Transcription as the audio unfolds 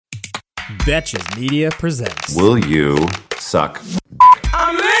Betches Media presents. Will you suck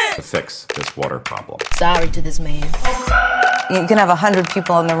I'm lit! to fix this water problem? Sorry to this man. You can have 100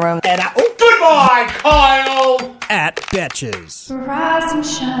 people in the room. And goodbye, Kyle! At Betches. Rise and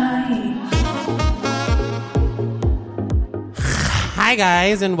shine. Hi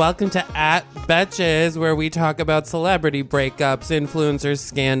guys, and welcome to At Betches, where we talk about celebrity breakups, influencers,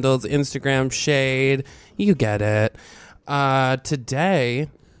 scandals, Instagram shade. You get it. Today,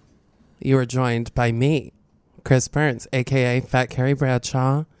 you are joined by me, Chris Burns, a.k.a. Fat Carrie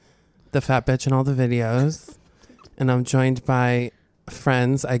Bradshaw, the fat bitch in all the videos. And I'm joined by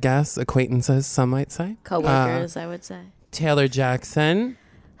friends, I guess, acquaintances, some might say. Co-workers, I would say. Taylor Jackson.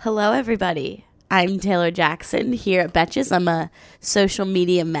 Hello, everybody. I'm Taylor Jackson here at Betches. I'm a social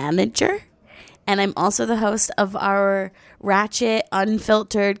media manager, and I'm also the host of our ratchet,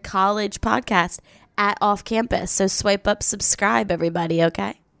 unfiltered college podcast at Off Campus. So swipe up, subscribe, everybody,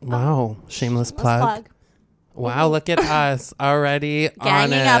 okay? Wow, shameless plug. Wow, look at us already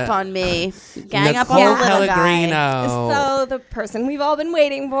Ganging on it. up on me. Gang up on Nicole the little guy. Pellegrino. So the person we've all been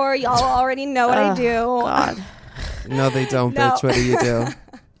waiting for, y'all already know what I do. God. No, they don't, No. bitch. What do you do?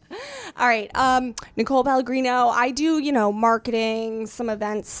 All right, Nicole Pellegrino. I do, marketing, some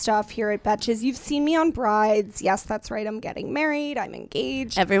event stuff here at Betches. You've seen me on Brides. Yes, that's right. I'm getting married. I'm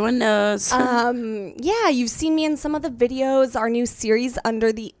engaged. Everyone knows. Yeah, you've seen me in some of the videos, our new series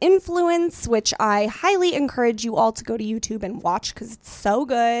Under the Influence, which I highly encourage you all to go to YouTube and watch because it's so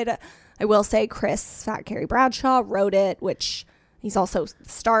good. I will say Chris, Fat Carrie Bradshaw, wrote it, which he's also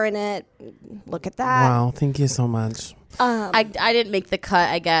starring it. Look at that. Wow, thank you so much. I didn't make the cut,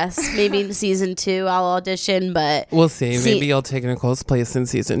 I guess. Maybe in season 2 I'll audition, but... We'll see. Maybe you'll take Nicole's place in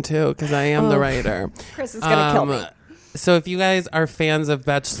season 2 because I am the writer. Chris is going to kill me. So if you guys are fans of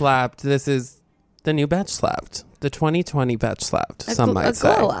Betch Slapped, this is the new Betch Slapped. The 2020 Betch Slapped, some might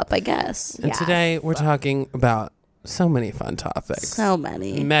say. A glow up, I guess. And today we're talking about so many fun topics. So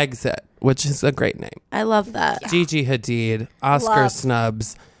many. Megxit, which is a great name. I love that. Gigi Hadid, Oscar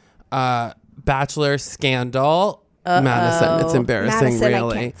snubs, Bachelor scandal. Madison, it's embarrassing, Madison,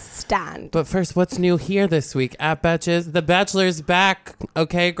 really. I can't stand. But first, what's new here this week at Betches? The Bachelor's back,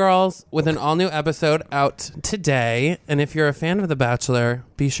 okay, girls, with an all-new episode out today. And if you're a fan of The Bachelor,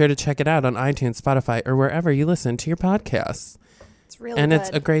 be sure to check it out on iTunes, Spotify, or wherever you listen to your podcasts. It's really And good. it's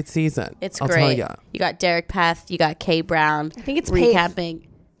a great season. It's I'll great. tell ya. You got Derek Peth, you got Kay Brown. I think it's recapping.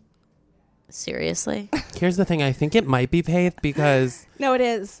 Seriously? Here's the thing. I think it might be Paith because... No, it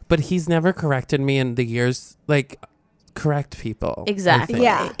is. But he's never corrected me in the years, correct people. Exactly. I think.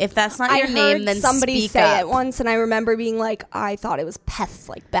 Yeah. If that's not I your name, heard then somebody speak say up. it once, and I remember being like, I thought it was Peth,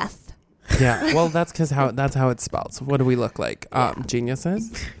 like Beth. Yeah, well, that's because that's how it's spelled. So what do we look like?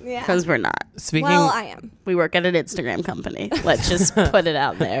 Geniuses? Yeah. Because we're not. Speaking... Well, I am. We work at an Instagram company. Let's just put it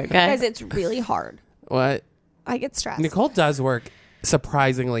out there, okay? Guys, it's really hard. What? I get stressed. Nicole does work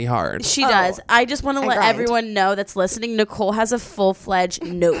surprisingly hard. She does. I just want to let grind. everyone know that's listening, Nicole has a full-fledged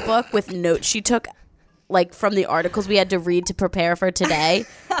notebook with notes she took from the articles we had to read to prepare for today's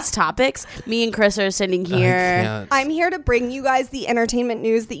topics. Me and Chris are sitting here. I'm here to bring you guys the entertainment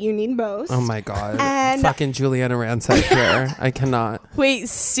news that you need most. Oh my God. And- Fucking Juliana Rancic here. I cannot. Wait,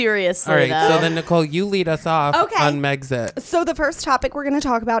 seriously, All right, though. so then Nicole, you lead us off Okay. on Megxit. So the first topic we're going to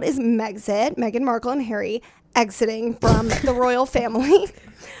talk about is Megxit, Meghan Markle and Harry exiting from the royal family.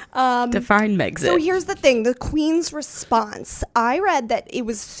 Define Megxit. So here's the thing, the Queen's response. I read that it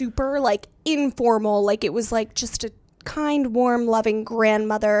was super informal, it was just a kind, warm, loving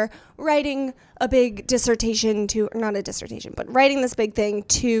grandmother writing a big dissertation not a dissertation, but writing this big thing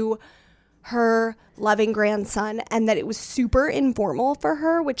to her loving grandson, and that it was super informal for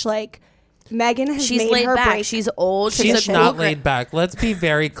her, which Meghan has She's made laid her back. break. She's old. She's a not cool laid back. Let's be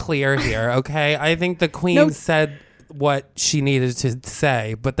very clear here, okay? I think the Queen said what she needed to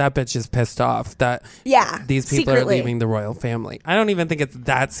say, but that bitch is pissed off that these people secretly are leaving the royal family. I don't even think it's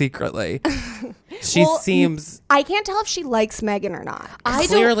that secretly. She seems... I can't tell if she likes Meghan or not.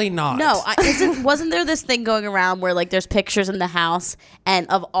 Clearly not. No, wasn't there this thing going around where there's pictures in the house and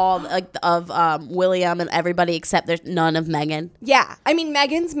of all of William and everybody except there's none of Meghan? Yeah. I mean,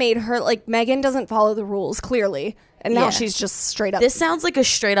 Meghan's made her, Meghan doesn't follow the rules, clearly. And now she's just straight up. This sounds like a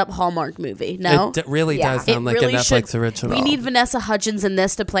straight up Hallmark movie. No, It really does sound like a Netflix original. We need Vanessa Hudgens in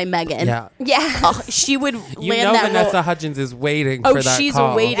this to play Meghan. Yeah. Yeah. Oh, she would You land know that Vanessa role. Hudgens is waiting for that she's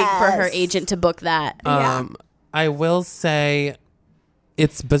call. waiting for her Yes. agent to book that. I will say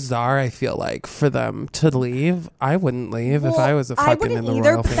it's bizarre, I feel like, for them to leave. I wouldn't leave if I was a fucking in the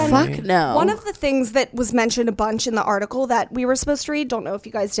royal but then family. Fuck no. One of the things that was mentioned a bunch in the article that we were supposed to read, don't know if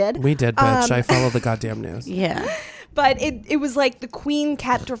you guys did. We did, bitch. I follow the goddamn news. Yeah. But it was like the Queen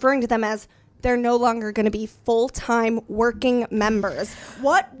kept referring to them as they're no longer going to be full-time working members.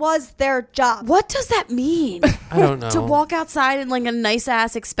 What was their job? What does that mean? I don't know. To walk outside in like a nice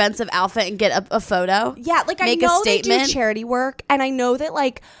ass expensive outfit and get a photo? Yeah, like I Make a know they statement? do charity work, and I know that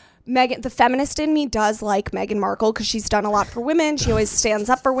like Meghan, the feminist in me does like Meghan Markle because she's done a lot for women. She always stands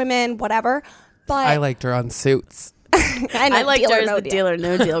up for women, whatever. But I liked her on Suits. I liked her as the deal or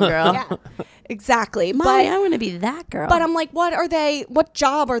no deal girl. Yeah, exactly. Mommy, I want to be that girl. But I'm like, what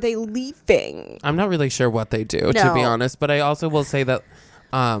job are they leaving? I'm not really sure what they do, to No. be honest. But I also will say that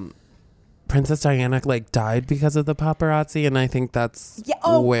Princess Diana like died because of the paparazzi, and I think that's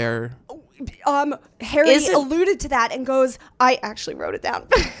where. Harry alluded to that and goes, I actually wrote it down.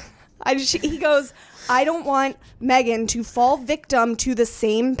 He goes, I don't want Meghan to fall victim to the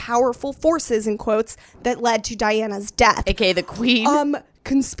same powerful forces, in quotes, that led to Diana's death. AKA the Queen.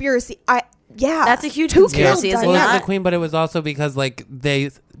 Conspiracy. That's a huge Who conspiracy, killed isn't Well, Diana? it's the Queen, but it was also because like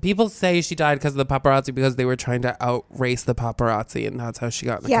people say she died because of the paparazzi because they were trying to outrace the paparazzi, and that's how she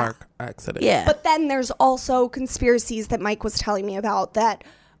got in the car accident. Yeah. But then there's also conspiracies that Mike was telling me about that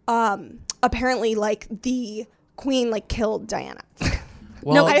apparently like the Queen like killed Diana.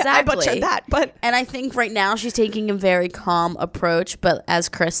 No, I exactly. butchered that, but And I think right now she's taking a very calm approach, but as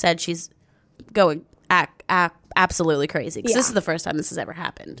Chris said, she's going absolutely crazy because this is the first time this has ever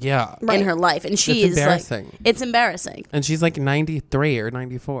happened. Yeah. In her life, and she's embarrassing. like, it's embarrassing. And she's like 93 or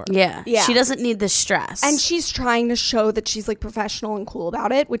 94. Yeah, Yeah. She doesn't need the stress, and she's trying to show that she's like professional and cool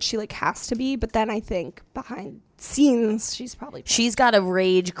about it, which she like has to be. But then I think behind scenes, she's probably pissed. she's got a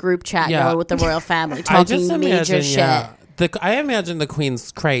rage group chat Yeah. going with the royal family, I talking just major imagine, shit. I imagine the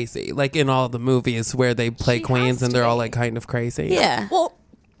Queen's crazy, like in all the movies where they play She queens has and to they're all be. like kind of crazy. Yeah. Well,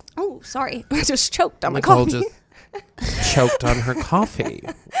 oh, sorry, I just choked on my Nicole coffee. just choked on her coffee.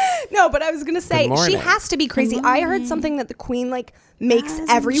 No, but I was gonna say Good she morning. has to be crazy. I heard something that the Queen like makes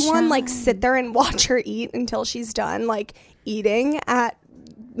everyone like sit there and watch her eat until she's done like eating at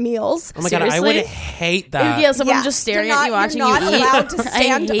meals. Oh my god, I Seriously? would hate that. Yeah, someone just You're staring at you watching you're not you eat. allowed to I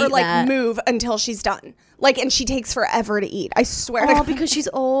stand or hate like that. move until she's done. Like, and she takes forever to eat. I swear. to Oh, God. because she's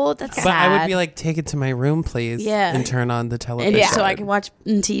old. That's But sad. I would be like, take it to my room, please. Yeah. And turn on the and television. so I can watch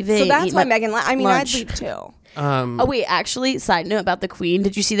TV. So that's eat why my Meghan. I mean, lunch. I'd leave too. Oh wait, actually, side note about the Queen.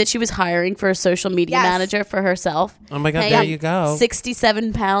 Did you see that she was hiring for a social media Yes. manager for herself? Oh my God, Paying there you go.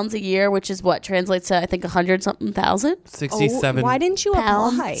 £67 a year, which is what translates to I think 100-something thousand. 67. Oh, why didn't you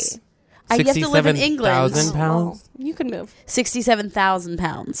pounds. apply? You have to live in England. 67,000 pounds? You can move.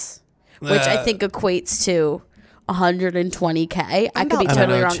 £67,000, which I think equates to 120K. I could be about- I don't totally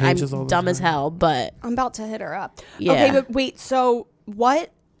know, it wrong. changes all I'm the dumb as time. hell, but I'm about to hit her up. Yeah. Okay, but wait. So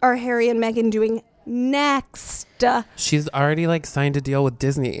what are Harry and Meghan doing next? She's already like signed a deal with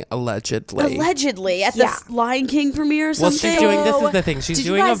Disney, allegedly. allegedly at Yeah. the Lion King premiere or Well, something. she's doing, this So, is the thing. She's did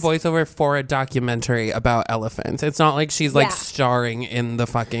you doing guys- a voiceover for a documentary about elephants. It's not like she's like Yeah. starring in the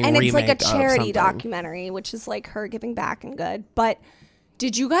fucking And it's remake like a of charity something. documentary, which is like her giving back and good. But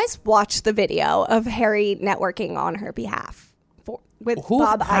did you guys watch the video of Harry networking on her behalf with Who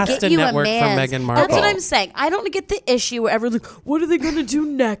Bob has Iger? to You a network for man's- Meghan Markle? That's what I'm saying. I don't get the issue where everyone's like, what are they going to do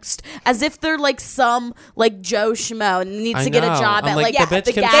next? As if they're like some like Joe Schmo and needs I to get a know. job I'm at like, like the bitch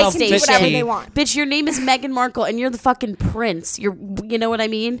the can gas self They can do station. whatever they want. Bitch, your name is Meghan Markle and you're the fucking prince. You know what I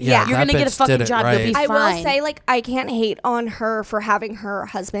mean? Yeah, You're that gonna get a bitch fucking did it job. right. You'll be I fine. will say, like, I can't hate on her for having her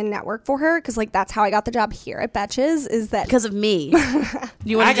husband network for her because, like, that's how I got the job here at Betches. Is that because of me.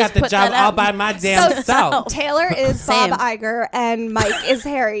 You want I to got just the put job that out? all by my damn self. Taylor is Same. Bob Iger and Mike is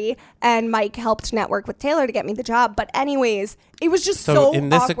Harry, and Mike helped network with Taylor to get me the job. But anyways, it was just So, so in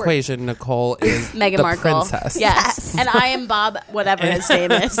this awkward. equation, Nicole is Meghan the Markle. princess. Yes. And I am Bob, whatever his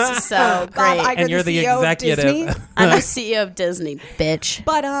name is. So Bob great. Iger, And you're the CEO of executive. Disney. I'm the CEO of Disney, bitch.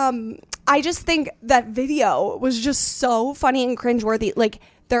 But I just think that video was just so funny and cringeworthy. Like,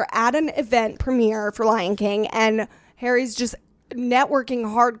 they're at an event premiere for Lion King, and Harry's just networking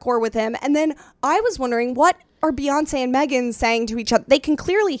hardcore with him. And then I was wondering, what are Beyonce and Meghan saying to each other? They can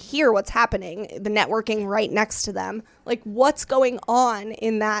clearly hear what's happening, the networking right next to them. Like, what's going on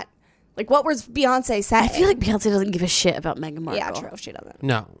in that? Like, what was Beyonce saying? I feel like Beyonce doesn't give a shit about Meghan Markle. yeah, true, she doesn't.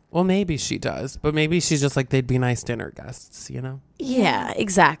 No. Well, maybe she does, but maybe she's just like, they'd be nice dinner guests, you know? Yeah,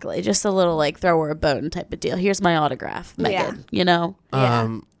 exactly. Just a little like throw her a bone type of deal. Here's my autograph, Meghan. Yeah. You know?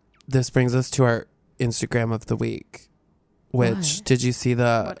 Yeah. This brings us to our Instagram of the week, which did you see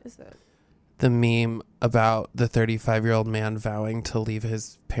the What is it? the meme about the 35-year-old man vowing to leave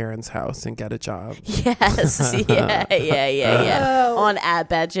his parents' house and get a job? Yes. yeah. Oh. On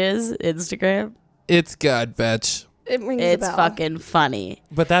 @Betches Instagram. It's good, bitch. It rings a It's bell. fucking funny.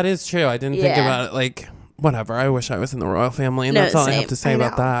 But that is true. I didn't think Yeah. about it. Like, whatever. I wish I was in the royal family, and No, that's all I same. have to say I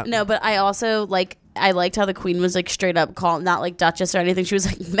about know. that. No, but I also I liked how the queen was like straight up called, not like Duchess or anything. She was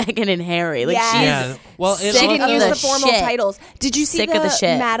like Meghan and Harry. Like Yes. she's Yeah. Well, it Sick She didn't of use the the formal shit. titles. Did you see Sick of the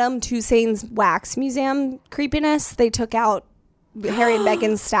shit. Madame Tussauds Wax Museum creepiness? They took out Harry and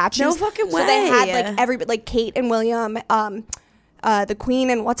Meghan's statues. No fucking So they had way. like everybody, like Kate and William, the Queen,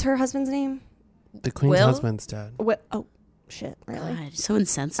 and what's her husband's name? The queen's Will? husband's dead. Oh, shit! Really? God, so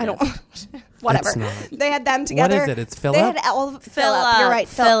insensitive. I don't. Whatever. It's not. They had them together. is it? It's They Philip? had all Philip. Philip. You're right.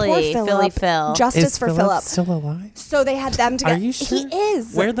 Philly. Poor Philly Philip. Phil. Justice Is for Philip Philip. still alive? So they had them together. Are you sure? He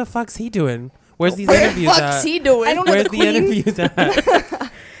is. Where the fuck's he doing? Where's these Where the interviews fuck's at? he doing? I don't know. Where's the the Queen. interviews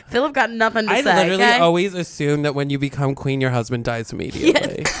at? Philip got nothing to I say. literally okay? always assume that when you become queen, your husband dies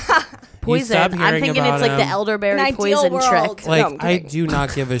immediately. Poison. stop I'm hearing thinking about it's like the him. elderberry An ideal poison world. trick. Like, No, I'm I kidding. do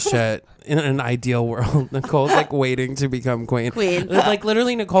not give a shit. In an ideal world, Nicole's like waiting to become queen. Queen. Like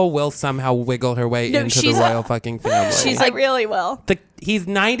literally, Nicole will somehow wiggle her way No, into the she's- royal fucking family. she's I like- really will. He's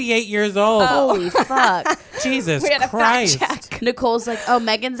 98 years old. Holy fuck. Jesus We had a fact Christ! check. Nicole's like, oh,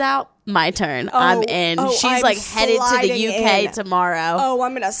 Megan's out. My turn. I'm in. She's I'm like headed to the sliding UK in. tomorrow. Oh,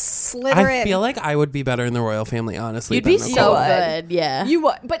 I'm gonna slither in. I feel like I would be better in the royal family, honestly. You'd than be Nicole. so would. good. Yeah. You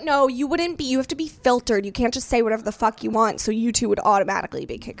would, but no, you wouldn't be. You have to be filtered. You can't just say whatever the fuck you want. So you two would automatically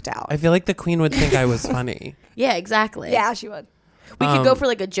be kicked out. I feel like the queen would think I was funny. Yeah, exactly. Yeah, she would. We could go for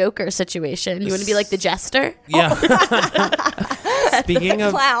like a Joker situation. You want to be like the jester? Yeah. Speaking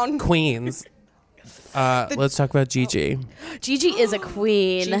of clown. queens, let's talk about Gigi. Gigi is a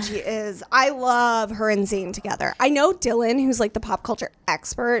queen. Gigi is. I love her and Zayn together. I know Dylan, who's like the pop culture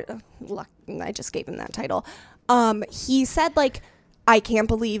expert. Look, I just gave him that title. He said like, I can't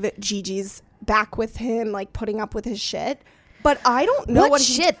believe Gigi's back with him, like putting up with his shit. But I don't know What what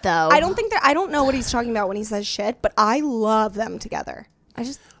shit, though? I don't think that. I don't know what he's talking about when he says shit. But I love them together. They're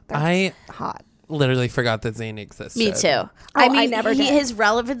I hot. literally forgot that Zayn existed. Me too. I I mean, never did. his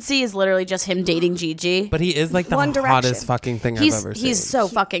relevancy is literally just him dating Gigi. But he is like the One hottest Direction. fucking thing I've He's ever seen. he's so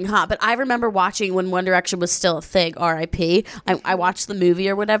fucking hot. But I remember watching when One Direction was still a thing. R.I.P. I watched the movie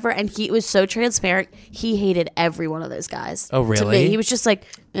or whatever, and he was so transparent. He hated every one of those guys. Oh, To really? me, he was just like,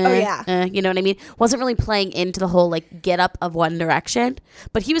 yeah. you know what I mean? Wasn't really playing into the whole like get up of One Direction.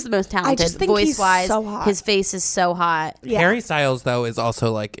 But he was the most talented, just think voice he's wise. so hot. His face is so hot. Yeah. Harry Styles though is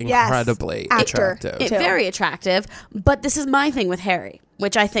also like Yes. incredibly Actor. attractive. Too. Very attractive. But this is my thing with Harry,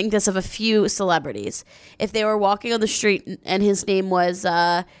 which I think this of a few celebrities. If they were walking on the street and his name was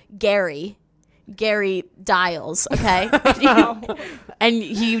Gary Dials, okay? And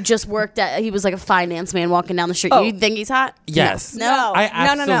he just worked at, he was like a finance man walking down the street. Oh. You think he's hot? Yes. No.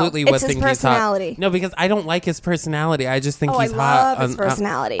 I No. absolutely It's would his think he's personality. hot. No, because I don't like his personality. I just think Oh, I he's hot. love his on-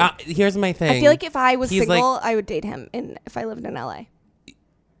 personality. Here's my thing. I feel like if I was He's single, like- I would date him. If I lived in LA.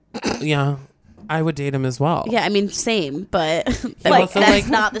 yeah, I would date him as well. Yeah, I mean, same, but He like, also, that's like,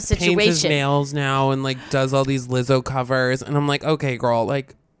 not the paints his situation. nails now and like does all these Lizzo covers, and I'm like, okay, girl,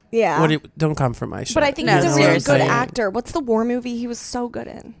 like, Yeah. don't come for my shit. But I think No, he's a You know really what I'm good saying? actor. What's the war movie he was so good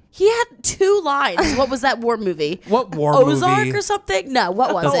in? He had 2 lines. What was that war movie? What war Ozark movie? or something? No,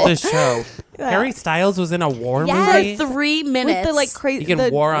 what was That's it? the show. Harry Styles was in a war movie. For 3 minutes. With the like crazy. You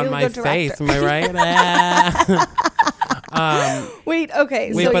can war on my face. Am I right? Wait.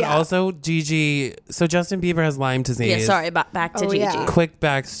 Okay. Wait, so but yeah. also Gigi. So Justin Bieber has Lyme disease. Yeah, sorry, back to Oh, Gigi. yeah. Quick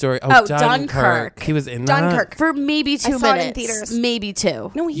backstory. Oh, Dunkirk. Dunkirk. He was in that. Dunkirk. For maybe 2 I saw it in minutes. theaters. Maybe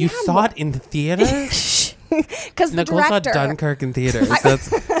 2. No, he You had saw it in the theater? because the Nicole saw director Dunkirk in theaters. That's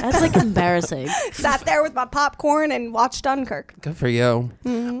That's like embarrassing. sat there with my popcorn and watched Dunkirk. good for you.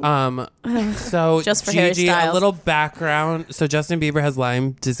 So Just for Harry Gigi, a Styles. little background. So Justin Bieber has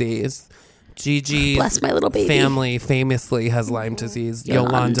Lyme disease. Gigi's Bless my little baby. family famously has Lyme disease.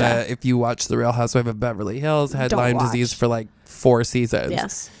 Yolanda, if you watch The Real Housewife of Beverly Hills, had Don't Lyme watch. disease for like 4 seasons.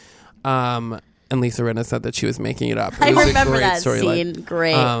 Yes. And Lisa Rinna said that she was making it up. It I was a remember great that storyline. scene.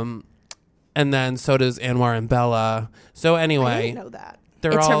 Great. And then so does Anwar and Bella. So I anyway, didn't know that.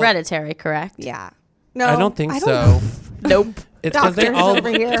 they're it's all. hereditary, correct? Yeah. No, I don't think I so. Nope. It's because they Doctors all over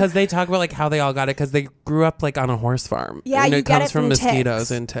here. because they talk about like how they all got it because they grew up like on a horse farm. Yeah, and you it get comes it from from mosquitoes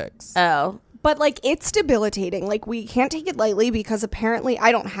ticks. and ticks. Oh. But like it's debilitating. Like we can't take it lightly because apparently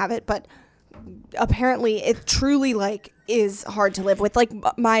I don't have it, but apparently it truly like is hard to live with. Like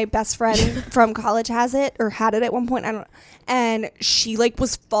my best friend from college has it or had it at one point. I don't know. And she like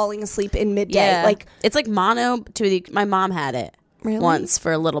was falling asleep in midday. Yeah. Like it's like mono to the. My mom had it Really? once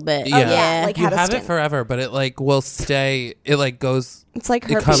for a little bit. Yeah. like you had a have it stint. forever, but it like will stay. It like goes. it's like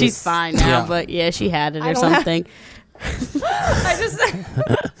It her. comes- She's fine now, Yeah. but yeah, she had it I or don't have- something. I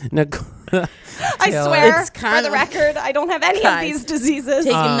just Nicole, I swear, It's for kind the of- record, I don't have any of Guys, these diseases.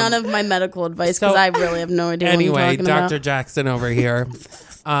 Taking none of my medical advice because so- I really have no idea Anyway, what you're talking Dr. about. Jackson over here.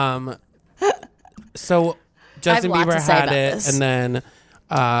 So Justin lot to Bieber say had about it, this. and then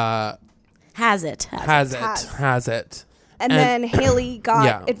Has it. has it. And then Haley got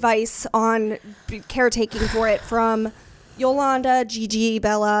yeah. advice on caretaking for it from Yolanda, Gigi,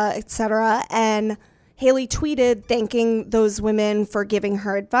 Bella, etc. And Haley tweeted thanking those women for giving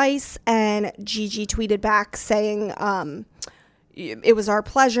her advice, and Gigi tweeted back saying, "It was our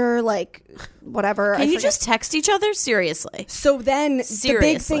pleasure." Like, whatever. Can I you forget. just text each other? Seriously. So then the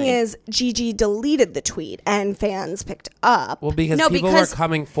big thing Seriously. is Gigi deleted the tweet, and fans picked up. Well, because No, people because- were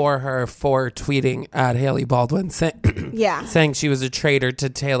coming for her for tweeting at Haley Baldwin, Yeah. saying she was a traitor to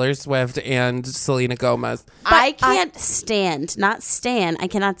Taylor Swift and Selena Gomez. I can't stand, not stan, I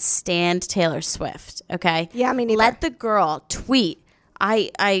cannot stand Taylor Swift, okay? Yeah, me neither. Let the girl tweet.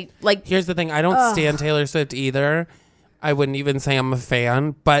 I like, Here's the thing: I don't stand Taylor Swift either. I wouldn't even say I'm a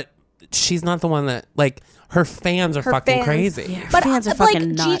fan, but she's not the one that like her fans are Her fucking fans. crazy. her But fans are like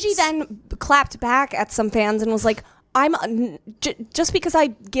fucking nuts. Gigi then clapped back at some fans and was like, just because I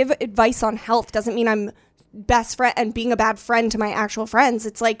give advice on health doesn't mean I'm best friend and being a bad friend to my actual friends."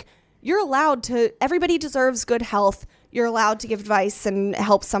 It's like, you're allowed to, everybody deserves good health. You're allowed to give advice and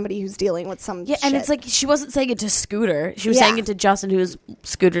help somebody who's dealing with some Yeah, and shit. it's like she wasn't saying it to Scooter. She was Yeah. saying it to Justin, who's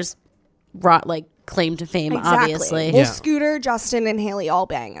Scooter's claim to fame, exactly. obviously. Well, Yeah. Scooter, Justin, and Haley all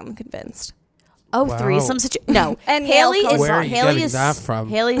bang, I'm convinced. Oh, Wow. threesome no. And Haley Yale is Where are you Haley getting is that from?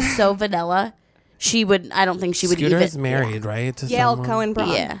 Haley's so vanilla. She would. I don't think she would Scooter's even. married, right? To Yale someone? Cohen Braun.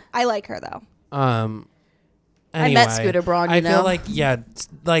 Yeah. I like her though. Anyway, met Scooter Braun, you I know? feel like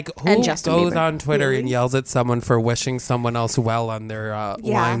like who And Justin goes Bieber. on Twitter and Really? yells at someone for wishing someone else well on their Yeah.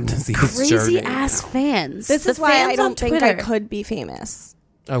 Lyme disease Crazy journey? ass fans. This The is why I fans on don't think I Twitter. could be famous.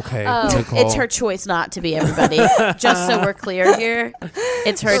 Okay, Oh, Nicole. it's her choice not to be, everybody. Just so we're clear here,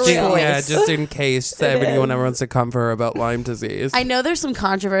 it's her For choice. real. Yeah, just in case anyone ever wants to come for her about Lyme disease. I know there's some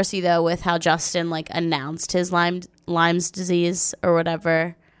controversy though with how Justin announced his Lyme's disease or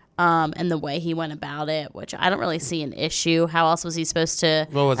whatever, and the way he went about it, which I don't really see an issue. How else was he supposed to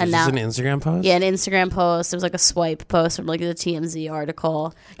What was it? Just an Instagram post? Yeah, an Instagram post. It was like a swipe post from like the TMZ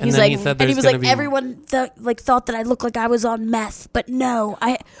article. And He's then like, he said and he there's was gonna like, be- everyone thought that I looked like I was on meth, but no,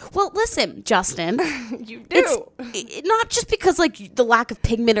 Well, listen, Justin, You do. it's not just because like the lack of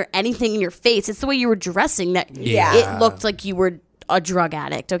pigment or anything in your face. It's the way you were dressing that Yeah. it looked like you were a drug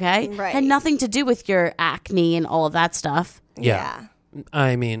addict. Okay, Right. had nothing to do with your acne and all of that stuff. Yeah.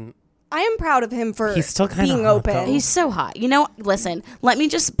 I mean, I am proud of him for He's still kinda being hot, open. though. He's so hot. You know, listen, let me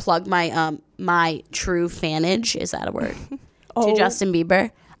just plug my my true fanage, is that a word? To Justin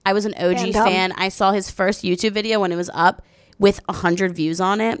Bieber. I was an OG Fandom. fan. I saw his first YouTube video when it was up with 100 views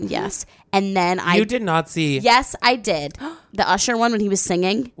on it. Yes. And then you did not see Yes, I did. The Usher one when he was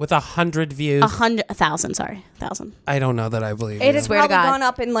singing. with 100 views. 1,000. I don't know that I believe It you. has Swear to probably God. gone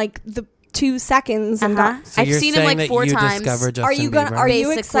up in like the 2 seconds. And Uh-huh. So I've you're seen him saying like that 4 you times. discovered Justin Are you gonna? Bieber? Are you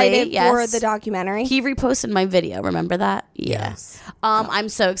Basically, excited for yes. the documentary? He reposted my video. Remember that? Yeah. Yes. I'm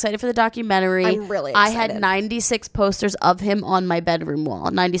so excited for the documentary. I'm really I had excited. 96 posters of him on my bedroom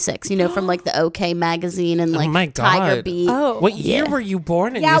wall. 96, from like the OK magazine and like my Tiger God. Beat. Oh. What year Yeah. were you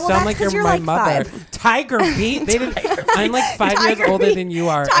born in? Yeah, You well, sound that's like 'cause you're you're my like mother. 5. Tiger Beat? They didn't. I'm like 5 years Tiger older Beat- than you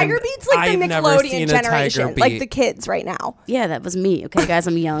are. Tiger and Beat's like the I've never Nickelodeon seen a Tiger generation, Beat. like the kids right now. Yeah, that was me. Okay, guys,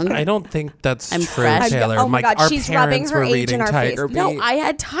 I'm young. I don't think that's I'm true, fresh. Taylor. Oh my God, our she's rubbing parents her were age reading in our Tiger face. Beat. No, I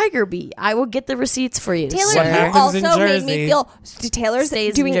had Tiger Beat. I will get the receipts for you. Taylor, What you happens in also made Jersey? me feel. Taylor's Stays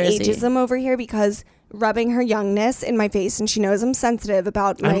in doing Jersey. ageism over here because rubbing her youngness in my face, and she knows I'm sensitive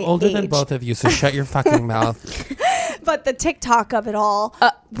about my I'm older age. than both of you, so shut your fucking mouth. But the TikTok of it all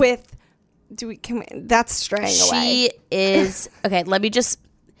with. That's straying away. She is okay. Let me just.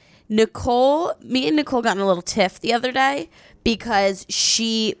 Me and Nicole got in a little tiff the other day because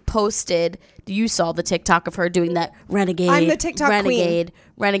she posted. You saw the TikTok of her doing that renegade. I'm the TikTok renegade, queen.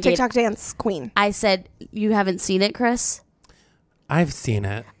 renegade. TikTok dance queen. I said, you haven't seen it, Chris? I've seen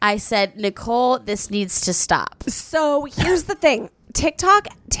it. I said, Nicole, this needs to stop. So here's the thing. TikTok,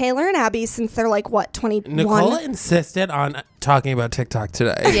 Taylor and Abby, since they're like, what, 21? Nicole insisted on talking about TikTok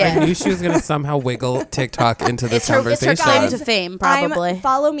today. Yeah. I knew she was going to somehow wiggle TikTok into this It's her conversation. claim to fame, probably.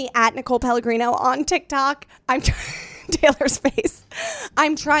 Follow me at Nicole Pellegrino on TikTok. I'm Taylor's face.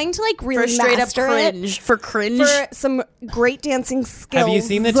 I'm trying to like For really straight up master it cringe. For cringe. for some great dancing skills. Have you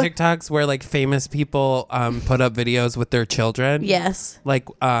seen the TikToks where like famous people put up videos with their children? Yes. Like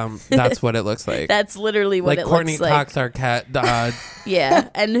that's what it looks like. That's literally what like it Courtney looks like. Cox, our cat. Yeah.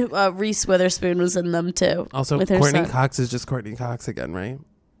 And Reese Witherspoon was in them too. Also, with her Courtney son. Cox is just Courtney Cox again, right?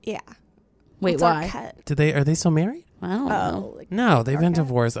 Yeah. Wait, It's why? Arquette. Are they still married? I don't know. No, they've been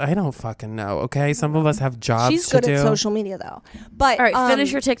divorced. I don't fucking know. Okay, some of us have jobs She's to good do. at social media though. But All right,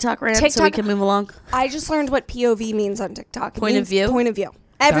 finish your TikTok rant so we TikTok- can move along. I just learned what POV means on TikTok. It Point of means view? Point of view.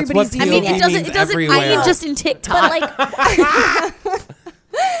 That's Everybody's what I using mean, POV it doesn't. means It doesn't. I everywhere. mean, just in TikTok. But like,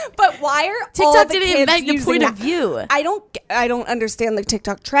 but why are all TikTok the didn't kids invent the using point that? of view. I don't understand the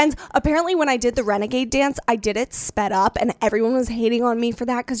TikTok trends. Apparently, when I did the Renegade dance, I did it sped up, and everyone was hating on me for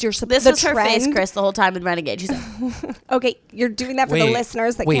that because you're This the was her trend. face, Chris, the whole time in Renegade. She said, Okay, you're doing that for the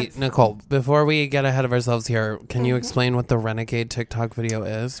listeners that wait, can't. Nicole, before we get ahead of ourselves here, can you explain what the Renegade TikTok video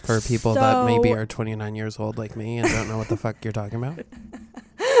is for people that maybe So- are 29 years old like me and don't know what the fuck you're talking about?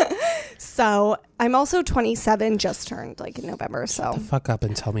 So I'm also 27, just turned like in November. So Fuck up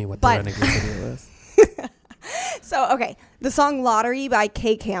and tell me what But- the Renegade video is. okay, the song "Lottery" by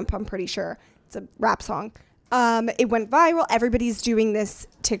K Camp. I'm pretty sure it's a rap song. It went viral. Everybody's doing this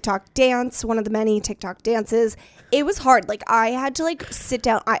TikTok dance, one of the many TikTok dances. It was hard. Like I had to like sit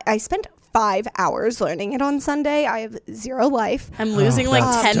down. I spent 5 hours learning it on Sunday. I have zero life. I'm losing like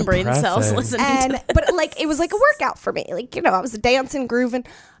that's 10 brain cells depressing. listening to And this. but like it was like a workout for me. Like, you know, I was dancing, grooving.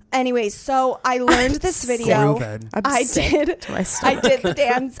 Anyways, so I learned this video. Grooving. I did. my I did the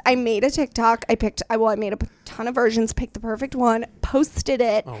dance. I made a TikTok. I made a ton of versions, picked the perfect one, posted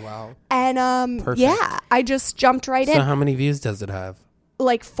it. Oh, wow. And Perfect. yeah, I just jumped right So in. how many views does it have?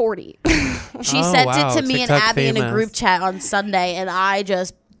 Like 40. She Oh, sent wow, it to me and TikTok Abby in a famous. group chat on Sunday, and I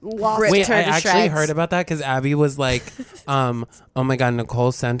just ripped Wait, her I to actually shreds. heard about that because Abby was like, oh my God,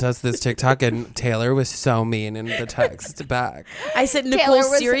 Nicole sent us this TikTok and Taylor was so mean in the text back. I said, Taylor Nicole,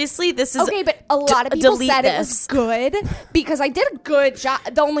 was- seriously, this is Okay, but a lot of people delete said it this. was good because I did a good job.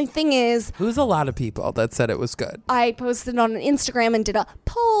 The only thing is, Who's a lot of people that said it was good? I posted on Instagram and did a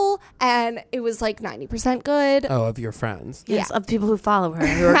poll, and it was like 90% good. Oh, of your friends. Yes, Yeah. of people who follow her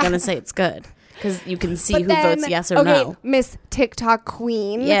who are going to say it's good. Because you can see But who then, votes yes or okay, no. Miss TikTok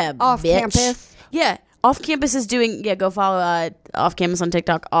Queen. Yeah, off bitch. campus. Yeah, off campus is doing. Yeah, go follow off campus on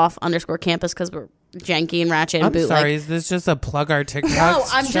TikTok. _campus because we're janky and ratchet and I'm bootleg. sorry, is this just a plug our TikTok No,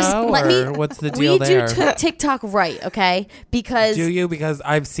 I'm show, just let me. or what's the deal we there? do TikTok right, okay? Because Do you? Because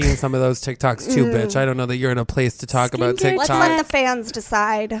I've seen some of those TikToks too, bitch. I don't know that you're in a place to talk about Skincare Let's TikTok. let the fans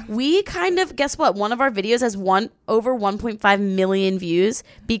decide. we kind of guess what? One of our videos has over 1.5 million views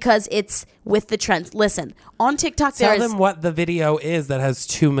because it's with the trends. Listen, on TikTok Tell there's them what the video is that has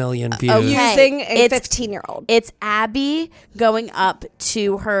 2 million views. okay. Using a It's- 15-year-old. It's Abby going up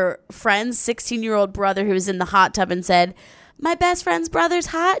to her friend's 16-year-old brother who was in the hot tub and said, "My best friend's brother's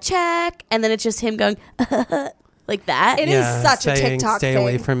hot check," and then it's just him going like that. It is such a saying, TikTok Stay thing.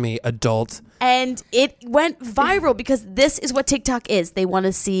 away from me, adult. And it went viral because this is what TikTok is. They want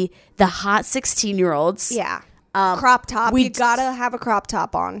to see the hot 16-year-olds. Yeah. Crop top. we You gotta have a crop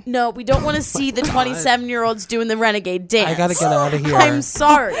top on. No, we don't want to see the 27-year-olds doing the renegade dance. I gotta get out of here. I'm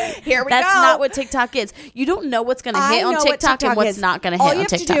sorry. Here we That's go. not what TikTok is. You don't know what's going to I hit on know what TikTok and what's is. not going to All hit you on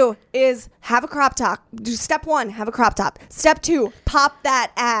have TikTok. to do is have a crop top. Do step 1, have a crop top. Step 2, pop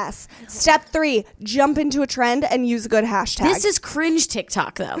that ass. Step 3, jump into a trend and use a good hashtag. This is cringe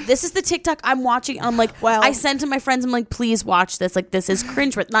TikTok, though. This is the TikTok I'm watching. I'm like, Well- I sent to my friends, I'm like, please watch this. Like, this is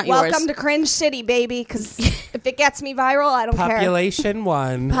cringe, but not welcome yours. to Cringe City, baby. Because if it gets me viral, I don't care. Population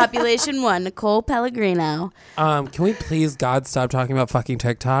 1. Population 1, Nicole Pellegrino. Can we please, God, stop talking about fucking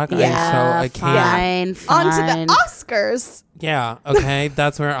TikTok? Yeah, I can't. fine. On to the Oscars. Yeah, okay,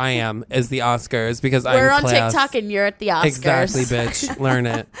 that's where I am, is the Oscars, because We're I'm on class. TikTok and you're at the Oscars. Exactly, bitch. Learn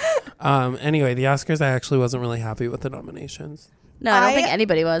it. Anyway, the Oscars, I actually wasn't really happy with the nominations. No, I don't think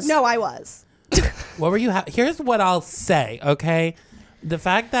anybody was. No, I was. What were you? Here's what I'll say. Okay, the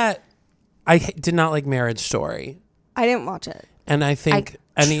fact that I did not like Marriage Story, I didn't watch it. and I think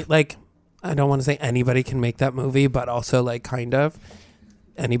I don't want to say anybody can make that movie, but also like kind of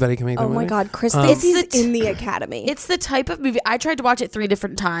anybody can make that Oh movie. my God, Chris, It's this is the in the Academy. It's the type of movie. I tried to watch it 3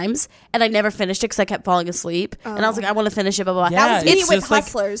 different times and I never finished it because I kept falling asleep. And I was like, I want to finish it, blah, blah, blah. Yeah, was me it's with just like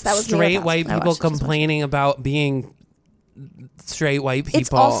Hustlers. That was me with straight Hustlers. white I people watched it just complaining about being straight white people.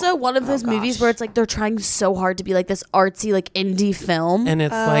 It's also one of those movies where it's like they're trying so hard to be like this artsy, like indie film. and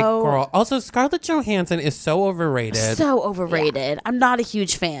it's like, Oh. girl. Also, Scarlett Johansson is so overrated. So overrated. I'm not a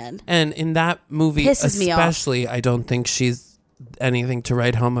huge fan. And in that movie, Pisses me off. especially, I don't think she's anything to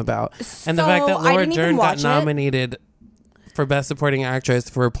write home about. And the So, fact that I Laura didn't even Dern got watch it. nominated for Best Supporting Actress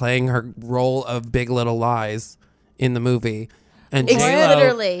for playing her role of Big Little Lies in the movie, and J-Lo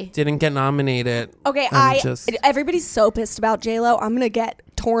Literally. didn't get nominated. Okay, everybody's so pissed about J-Lo. I'm gonna get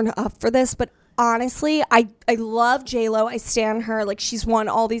torn up for this, but honestly, I love J-Lo. I stan her. Like, she's won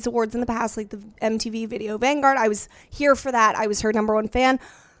all these awards in the past, like the MTV Video Vanguard. I was here for that. I was her #1 fan.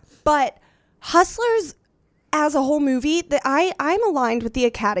 But Hustlers as a whole movie, that I'm aligned with the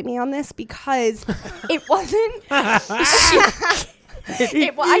Academy on this because it wasn't.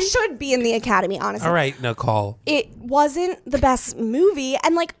 I should be in the Academy, honestly. All right, Nicole. It wasn't the best movie,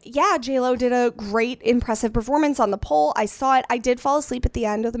 and like, yeah, J-Lo did a great, impressive performance on the pole. I saw it. I did fall asleep at the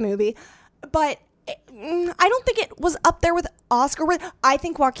end of the movie, but I don't think it was up there with Oscar. I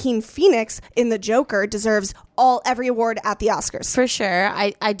think Joaquin Phoenix in The Joker deserves every award at the Oscars. For sure.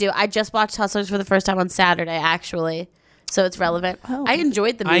 I do. I just watched Hustlers for the first time on Saturday, actually. So it's relevant. Oh. I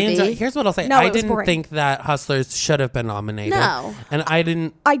enjoyed the movie. Here's what I'll say. No, I it was didn't boring. think that Hustlers should have been nominated. No. And I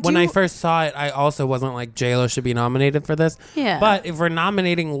didn't. When I first saw it, I also wasn't like J-Lo should be nominated for this. Yeah. But if we're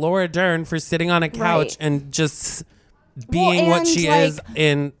nominating Laura Dern for sitting on a couch Right. and just being what and, she is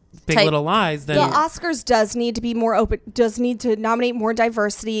in Big Type- Little Lies, then The Oscars does need to be more open, does need to nominate more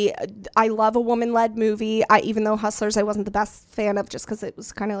diversity. I love a woman-led movie. Even though Hustlers I wasn't the best fan of just because it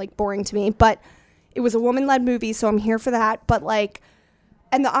was kind of like boring to me. But it was a woman-led movie, so I'm here for that. But like,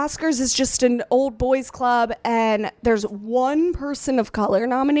 and the Oscars is just an old boys club, and there's one person of color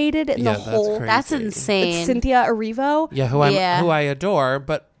nominated in Yeah, the that's whole. crazy. That's insane. It's Cynthia Erivo. yeah, who I adore,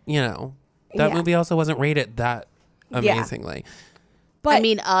 but you know, that Yeah. movie also wasn't rated that amazingly. But I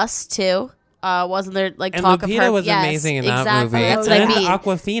mean, Us, too. Wasn't there like And talk Lupita of her? was Yes, amazing in that exactly. movie. That's what I and mean.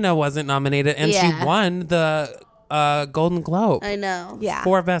 Awkwafina wasn't nominated, and Yeah. she won the Golden Globe I know. yeah,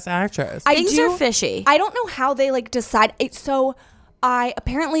 for Best Actress. Things are fishy. I don't know how they like decide it. So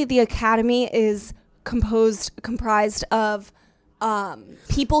apparently the Academy is comprised of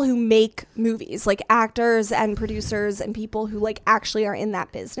people who make movies, like actors and producers and people who like actually are in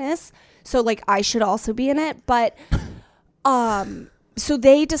that business. So like I should also be in it, but so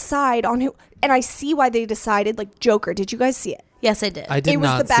they decide on who, and I see why they decided like Joker. Did you guys see it? Yes, I did. I did It was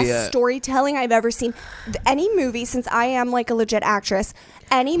not the best see it. storytelling I've ever seen. Any movie, since I am like a legit actress,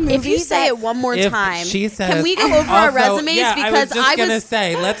 any movie if you say that- it one more If time, she says, can we go over our Also, resumes? yeah, Because I was just gonna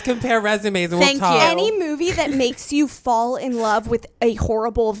say, let's compare resumes and Thank we'll talk. you. any movie that makes you fall in love with a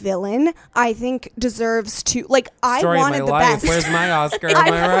horrible villain, I think deserves to like. I Story of wanted my the life. best. Where's my Oscar? Am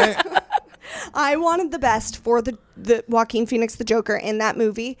I right? I wanted the best for the Joaquin Phoenix, the Joker, in that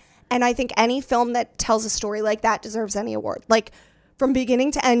movie, and I think any film that tells a story like that deserves any award. Like from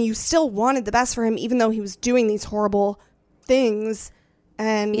beginning to end, you still wanted the best for him, even though he was doing these horrible things.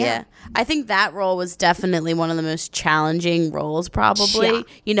 And yeah, I think that role was definitely one of the most challenging roles, probably. Yeah.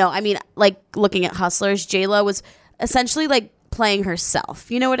 You know, I mean, like looking at Hustlers, J-Lo was essentially like playing herself.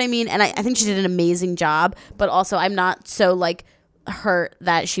 You know what I mean? And I think she did an amazing job, but also I'm not so like hurt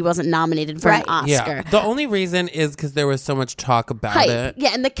that she wasn't nominated for an Right. Oscar. Yeah. The only reason is because there was so much talk about Hype. it. Yeah,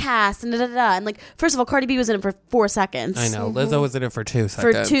 and the cast and da-da-da. And like, first of all, Cardi B was in it for 4 seconds. I know. Lizzo was in it for 2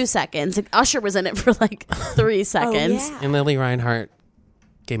 For seconds. 2 seconds. Like, Usher was in it for like 3 seconds. yeah. And Lily Reinhart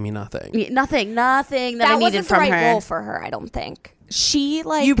gave me nothing. Yeah, nothing that I that needed wasn't the from right her. role for her. I don't think she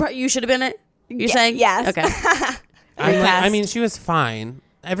like You should have been it. You're saying yes. Okay. I Recast. mean, she was fine.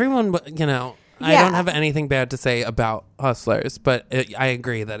 Everyone, you know, I Yeah. don't have anything bad to say about Hustlers, but I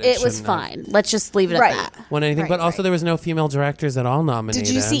agree that It was shouldn't have fine. Let's just leave it Right. at that. won anything. Right, but also, right. there was no female directors at all nominated.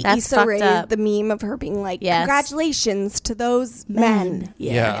 Did you see That's Issa fucked Rae, up. the meme of her being like, Yes. congratulations to those men.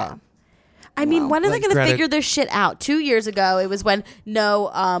 Yeah. I mean, when are they Like going to Greta- figure this shit out? 2 years ago, it was when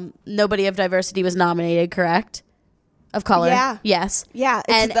nobody of diversity was nominated, correct? Of color. Yeah. Yes. Yeah,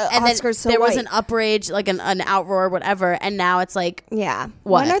 it's the then Oscars so there was white. an outrage, like an outroar, whatever, and now it's like, Yeah.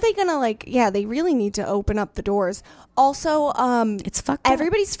 What? When are they gonna like? Yeah, they really need to open up the doors. Also, it's fucked up.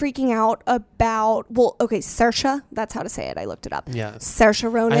 everybody's freaking out about. Well, okay, Saoirse. That's how to say it. I looked it up. Yes. Saoirse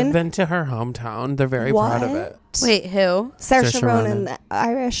Ronan. I've been to her hometown. They're very proud of What? it. Wait, who? Saoirse Saoirse Ronan, Ronan. the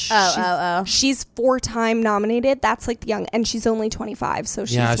Irish. Oh. She's 4-time nominated. That's like the young, and she's only 25, so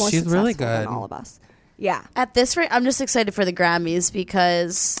she's Yeah, more she's successful really than good. all of us. Yeah. At this rate, I'm just excited for the Grammys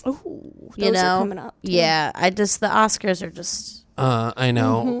because, Ooh, you those know, are coming up. too. yeah, the Oscars are just. I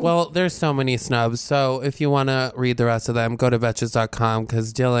know. Mm-hmm. Well, there's so many snubs. So if you want to read the rest of them, go to Betches.com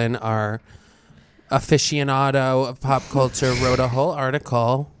because Dylan, our aficionado of pop culture, wrote a whole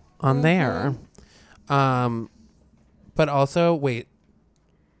article on there. But also, wait.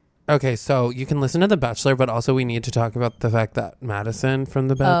 Okay, so you can listen to The Bachelor, but also we need to talk about the fact that Madison from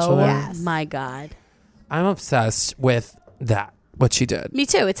The Bachelor. Oh my God. I'm obsessed with that, what she did. Me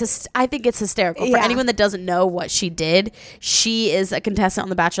too. I think it's hysterical. For Yeah. anyone that doesn't know what she did, she is a contestant on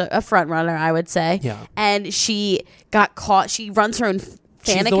The Bachelor, a front runner, I would say. Yeah. And she got caught. She runs her own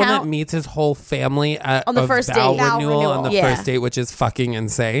fan She's the one that account. meets his whole family at On the a first vow date. Vow renewal on the renewal. Yeah. first date, which is fucking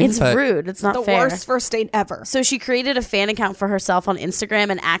insane. It's but rude. It's not The fair. worst first date ever. So she created a fan account for herself on Instagram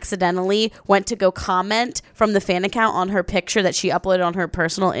and accidentally went to go comment from the fan account on her picture that she uploaded on her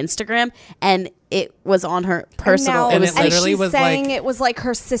personal Instagram, and it was on her personal. And, And now, it literally she's was saying like- it was like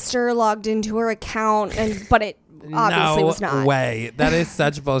her sister logged into her account, but it obviously no was not. way. That is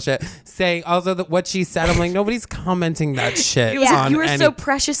such bullshit. Saying also that what she said, I'm like, nobody's commenting that shit. It was, on you were any- so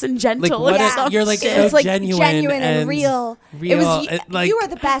precious and gentle. Like, what or if some you're, like, shit. so It's like genuine and and real. It real. was It, like- you are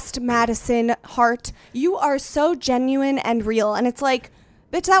the best, Madison Hart. You are so genuine and real, and it's like,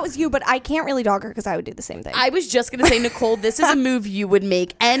 bitch, that was you. But I can't really dog her because I would do the same thing. I was just gonna say, Nicole, this is a move you would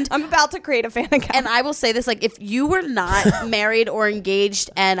make, and I'm about to create a fan account. and I will say this: like, if you were not married or engaged,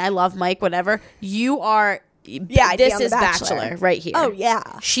 and I love Mike, whatever, you are. Yeah, I'd be this on The is Bachelor right here. Oh yeah.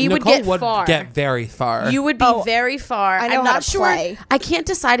 She Nicole would get far. very far. You would be Oh, very far. I know I'm how not to sure. play. I can't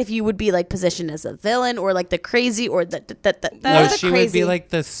decide if you would be like positioned as a villain or like the crazy or the. no, the she would be crazy. like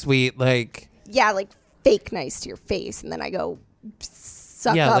the sweet, like Yeah, like fake nice to your face, and then I go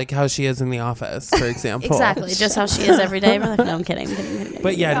suck yeah, up. like how she is in the office, for example. Exactly, just how she is every day. We're like, no, I'm kidding.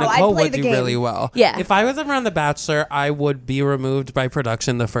 But yeah, No, I Nicole play would the do game. really well. Yeah. If I was ever on The Bachelor, I would be removed by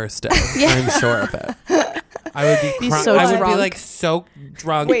production the first day. I'm sure of it. I would be, so I would be drunk. like so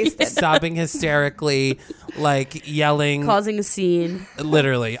drunk, Wasted. sobbing hysterically, like yelling. Causing a scene.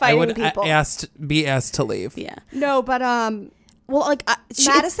 Literally, I Fighting would people. be asked to leave. Yeah. No, but Well, like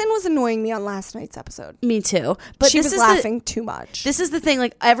Madison was annoying me on last night's episode. Me too. But She this was is laughing too much. This is the thing.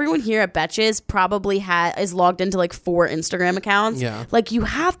 Like everyone here at Betches probably is logged into like 4 Instagram accounts. Yeah. Like you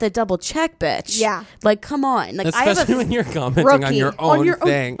have to double check, bitch. Yeah. Like come on. Like I have Especially a when you're commenting on rookie. your on own your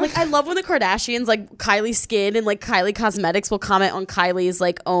thing. Like I love when the Kardashians, like Kylie Skin and like Kylie Cosmetics, will comment on Kylie's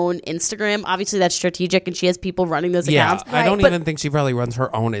like own Instagram. Obviously that's strategic, and she has people running those yeah, accounts. I don't But even think she probably runs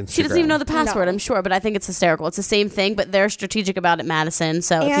her own Instagram. she doesn't even know the password, No. I'm sure, but I think it's hysterical. It's the same thing, but they're strategic about it, Madison.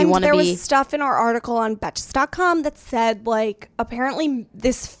 So if you and want to there be was stuff in our article on Betches.com that said, like, apparently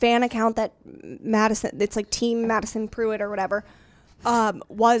this fan account that Madison, it's like Team Madison Pruitt or whatever,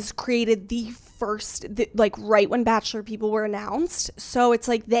 was created like right when Bachelor people were announced. So it's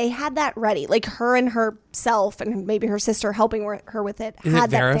like they had that ready. Like her and herself and maybe her sister helping her with it. Is had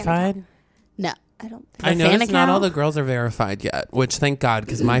it that fan verified? account. no. I don't think. I know fan not all account? the girls are verified yet, which thank God,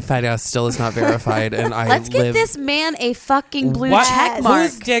 because my fat ass still is not verified, and I Let's get live. this man a fucking blue What? check mark.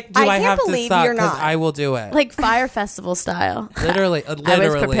 Whose dick do I I, can't have to believe suck? you're Because not. I will do it. Like Fire Festival style. literally.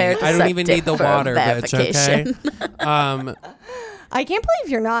 prepared to I don't suck even dick need the for water, bitch. Okay. verification. I can't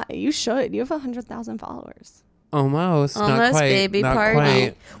believe you're not. You should. You have 100,000 followers. Almost, not Almost quite. baby not party.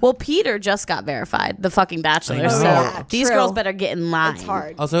 quite. Well, Peter just got verified, the fucking Bachelor. I So know. Yeah, these true. girls better get in line. It's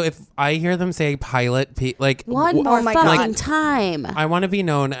hard. Also, if I hear them say pilot, like One w- more my fucking God. time. I want to be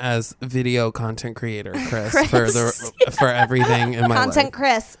known as video content creator, Chris, Chris. for everything in my Content life.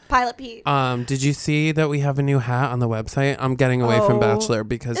 Chris, Pilot Pete. Did you see that we have a new hat on the website? I'm getting away from Oh. Bachelor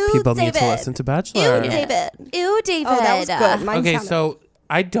because Ooh, people need to David. listen to Bachelor. David. Ew, David. Oh, that was good. Mine Okay, sounded- so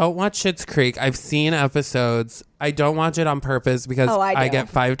I don't watch Schitt's Creek. I've seen episodes. I don't watch it on purpose because Oh, I I do. get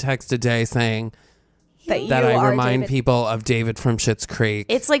 5 texts a day saying that that you I are remind David. people of David from Schitt's Creek.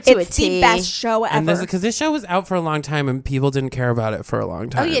 It's like to It's a T. the best show ever. and this because this show was out for a long time and people didn't care about it for a long Oh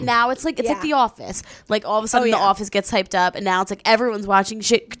time. yeah, now it's like Yeah. The Office. Like all of a sudden, Oh, The yeah. Office gets hyped up, and now it's like everyone's watching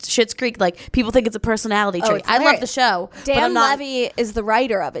Schitt's Creek. Like people think it's a personality Oh, trait. it's I love hilarious. the show, but I'm Dan not. Levy is the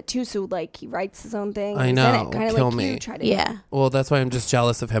writer of it too, so like he writes his own thing. I He's know, in it, kind of kill like me. you try to. Yeah, Well, that's why I'm just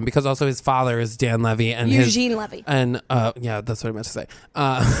jealous of him because also his father is Dan Levy and Eugene his, Levy. and yeah, that's what I meant to say.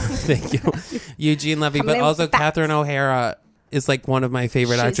 Thank you, Eugene Levy, Coming but in also with facts. Catherine O'Hara is like one of my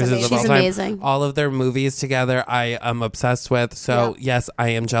favorite She's actresses of amazing. all She's time. amazing. All of their movies together, I am obsessed with. So Yeah. yes, I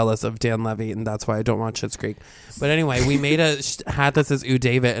am jealous of Dan Levy, and that's why I don't watch Schitt's Creek. But anyway, we made a hat that says "Ooh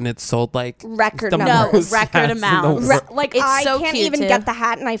David," and it sold like Record the numbers. most record hats in the amount. world. Like It's I so can't cute, even too. get the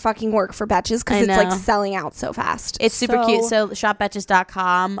hat, and I fucking work for Betches I because it's like know. selling out so fast. it's super cute. So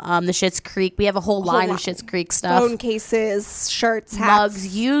shopbetches.com, the Schitt's Creek. We have a whole line of line. Schitt's Creek stuff, phone cases, shirts, hats,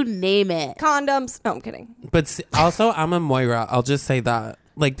 mugs, you name it. condoms. No, I'm kidding. But also, I'm a Moira. I'll just say that.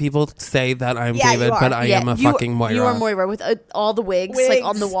 Like people say that I'm Yeah, you David, are. but I am a fucking Moira. You are Moira with all the wigs, like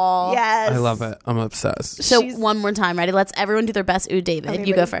on the wall. Yes, I love it. I'm obsessed. So She's- one more time, ready? Let's everyone do their best. Ooh, David. Okay,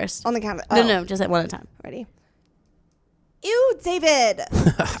 you go ready? first. On the count. No, just at one at a time. Ready? Ew, David.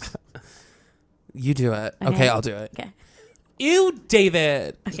 You do it. Okay, I'll do it. Okay. Ew,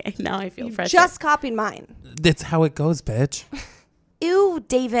 David. Okay. Now I feel fresh. Just copied mine. That's how it goes, bitch. Ew,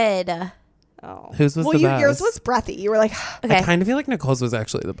 David. Oh. Whose was the best? Yours was breathy. You were like, Okay. I kind of feel like Nicole's was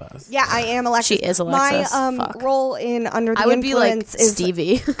actually the best. yeah, I am Alexis. She is Alexis. My Fuck. role in Under the I would be like Influence is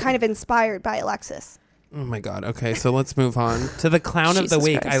Stevie. kind of inspired by Alexis. Oh my god. Okay, so let's move on to the clown of the Jesus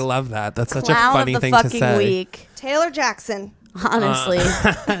week. Christ. I love that. That's such Clown a funny of the thing to fucking say. week. Taylor Jackson. Honestly.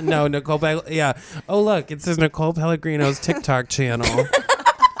 No, Nicole. Yeah. Oh look, it says Nicole Pellegrino's TikTok channel.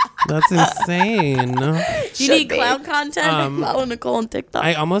 That's insane. Do you need clown content? Um, Follow Nicole on TikTok.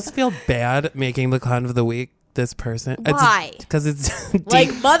 I almost feel bad making the clown of the week this person. Why? Because it's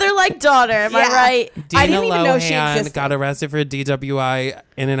like mother, like daughter. Am I Yeah. right? Dina I didn't even know she Lohan existed. got arrested for a DWI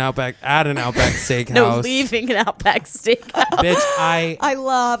at an Outback Steakhouse. No, leaving an Outback Steakhouse. Bitch, I I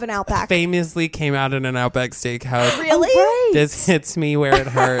love an Outback. famously came out in an Outback Steakhouse. Really? This hits me where it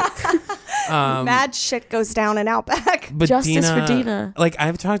hurts. Mad shit goes down in Outback. But Justice for Dina. Like,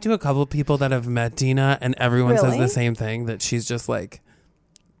 I've talked to a couple people that have met Dina, and everyone says Really? the same thing, that she's just like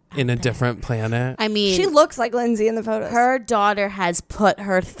in a different planet. I mean, She looks like Lindsay in the photos. her daughter has put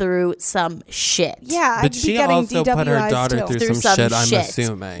her through some shit. Yeah, I'd But be she getting also put her DWIs daughter too. through some shit, I'm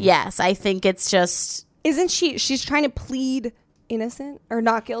assuming. Yes, I think it's just, Isn't she? She's trying to plead innocent or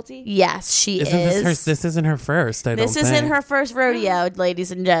not guilty. yes, she Isn't is. this isn't her first, I This don't isn't think. her first rodeo,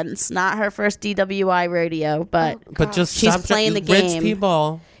 ladies and gents. Not her first DWI rodeo, but But just She's stop playing the Rich game.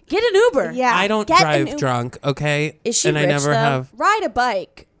 people. get an Uber. Yeah, I don't get an drive Uber. drunk, okay? Is she and I rich, never though? have. Ride a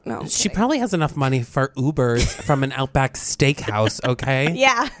bike. No, I'm She kidding. probably has enough money for Ubers from an Outback Steakhouse, okay?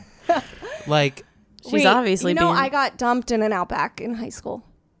 Yeah. Like, She's Wait, obviously You know, being- I got dumped in an Outback in high school.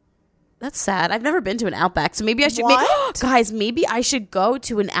 That's sad. I've never been to an Outback, so maybe I should. What? Guys, maybe I should go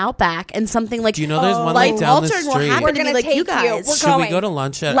to an Outback and something like. do you know there's one like down the altering will street? happen We're to me gonna like take you you. guys. We're Should we going. go to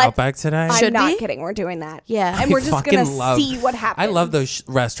lunch at Let- Outback today? I'm Should not we? kidding. We're doing that. Yeah. And we're I just gonna fucking love- see what happens. I love those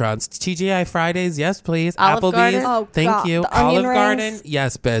restaurants. TGI Fridays, yes please. Olive Applebee's, Garden? Oh, thank God. you. The onion Olive Garden, rings?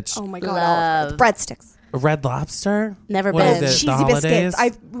 yes, bitch. Oh my god. Love. Breadsticks. Red Lobster, Never What been. is it? Cheesy The holidays.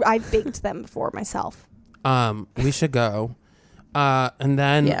 biscuits. I've baked them before myself. We should go. And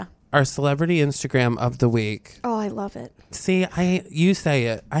then Yeah. our celebrity Instagram of the week. Oh, I love it. See, you say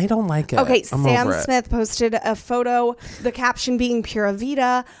it. I don't like it. Okay, I'm Sam over it. Smith posted a photo, the caption being Pura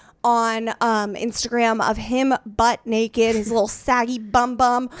Vida, on Instagram of him butt naked, his little saggy bum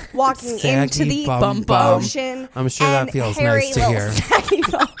walking Saggy into the bum. ocean. I'm sure that and feels hairy nice to little hear. saggy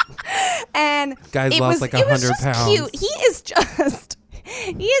bum. And Guy's it lost was, like it was 100 just pounds. cute.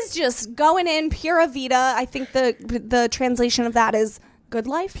 He is just going in Pura Vida. I think the translation of that is good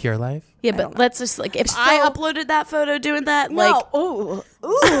life. Pure Life. Yeah, don't but let's just like if So- I uploaded that photo doing that, like No,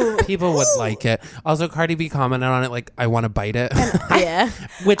 ooh. People would like it. Also, Cardi B commented on it like, I want to bite it. yeah.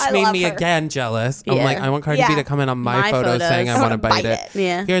 I Which made love me her. again jealous. I'm Yeah. like, I want Cardi B Yeah. to come in on my My photo photos. saying I I want to wanna bite bite it. it.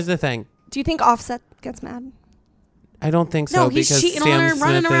 Yeah. Here's the thing. Do you think Offset gets mad? I don't think so No, he's because cheating Sam on her, Smith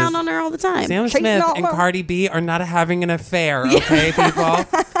running around is, on her all the time. Sam Cheating Smith on and her. Cardi B are not having an affair, okay, people?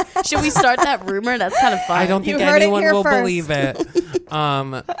 Should we start that rumor? That's kind of fun. I don't You think heard it anyone here will first. believe it.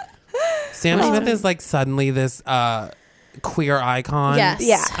 Sam Smith is like suddenly this queer icon. Yes.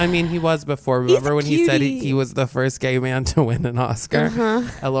 Yeah. I mean, he was before. Remember when he said cutie. he was the first gay man to win an Oscar?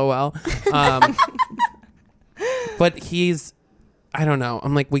 Uh-huh. LOL. But he's, I don't know.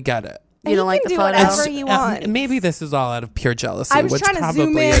 I'm like, we get it. You don't He like can the do photo? whatever he wants. Maybe this is all out of pure jealousy, I was which trying to probably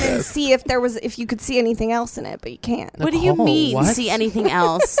zoom in it and is. see if you could see anything else in it, but you can't. What do you Nicole, mean? what? See anything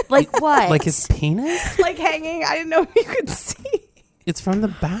else? Like what? Like his penis? Like hanging. I didn't know if you could see. It's from the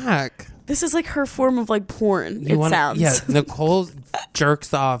back. This is like her form of like porn. You it wanna- sounds. Yeah, Nicole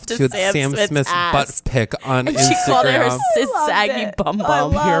jerks off To to Sam Sam Smith's Smith's ass. butt pic on And she called it her Instagram. sis Loved saggy it. bum I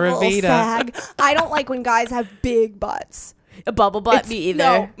bum. love Pura a little Vida. sag. I don't like when guys have big butts. A bubble butt It's- me either.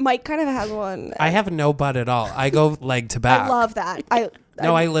 No, Mike kind of has one. I have no butt at all. I go leg to back. I love that.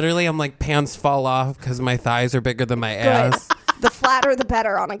 No, I literally am like pants fall off because my thighs are bigger than my good. ass. The flatter the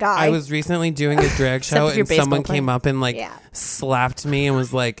better on a guy. I was recently doing a drag show if you're and someone baseball came up and like Yeah. slapped me and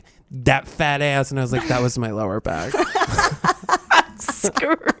was like, that fat ass. And I was like, that was my lower back.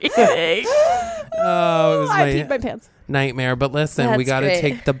 Screaming. Oh, it was I my peed my pants. nightmare. But listen, we That's got to great.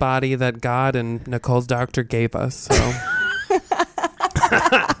 take the body that God and Nicole's doctor gave us. So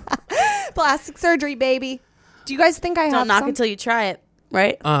Plastic surgery, baby. Do you guys think I have Don't knock some? until you try it.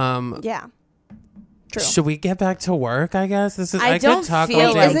 Right? Yeah. True. should we get back to work? I guess this is. I could don't talk feel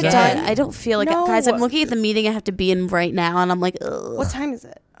all like Is it it. done? I don't feel like No. it. Guys, I'm looking at the meeting I have to be in right now, and I'm like, ugh. What time is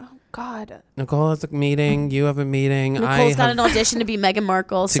it? Oh God. Nicole has a meeting. You have a meeting. Nicole's I got have an audition to be Meghan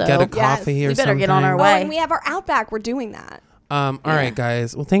Markle, to so get a coffee or we better something. get on our Oh, way. and we have our Outback. We're doing that. All right,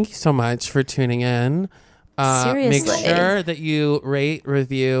 guys. Well, thank you so much for tuning in. Make Seriously. sure that you rate,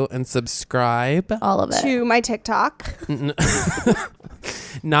 review, and subscribe. all of it. To my TikTok.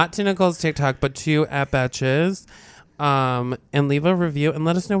 not to Nicole's TikTok, but to @Betches. And leave a review and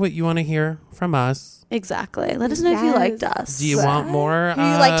let us know what you want to hear from us. Exactly. Let us know if you liked us. Do you want more Who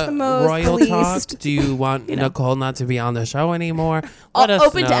you liked the most, royal the talk? least? Do you want Nicole not to be on the show anymore? Let us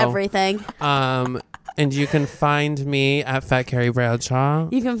Open know. to everything. And you can find me at Fat Carrie Bradshaw.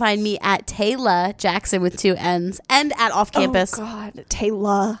 You can find me at Taylor Jackson with 2 N's and at Off Campus. Oh God,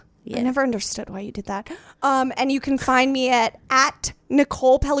 Taylor. Yeah. I never understood why you did that. And you can find me at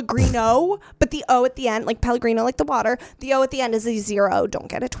Nicole Pellegrino, but the O at the end, like Pellegrino, like the water. The O at the end is a 0. Don't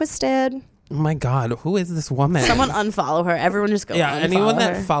get it twisted. Oh my God, who is this woman? Someone unfollow her. Everyone just go. Yeah, anyone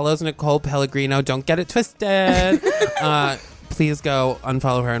that her. follows Nicole Pellegrino, don't get it twisted. Please go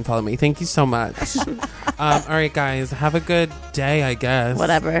unfollow her and follow me. Thank you so much. All right, guys, have a good day, I guess.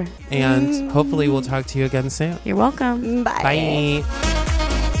 Whatever. And hopefully we'll talk to you again soon. You're welcome. Bye. Bye.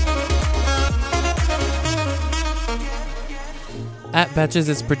 @Betches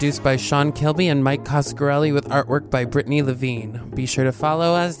is produced by Sean Kilby and Mike Coscarelli with artwork by Brittany Levine. Be sure to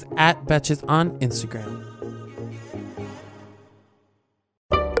follow us @Betches on Instagram.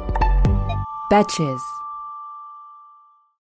 Betches.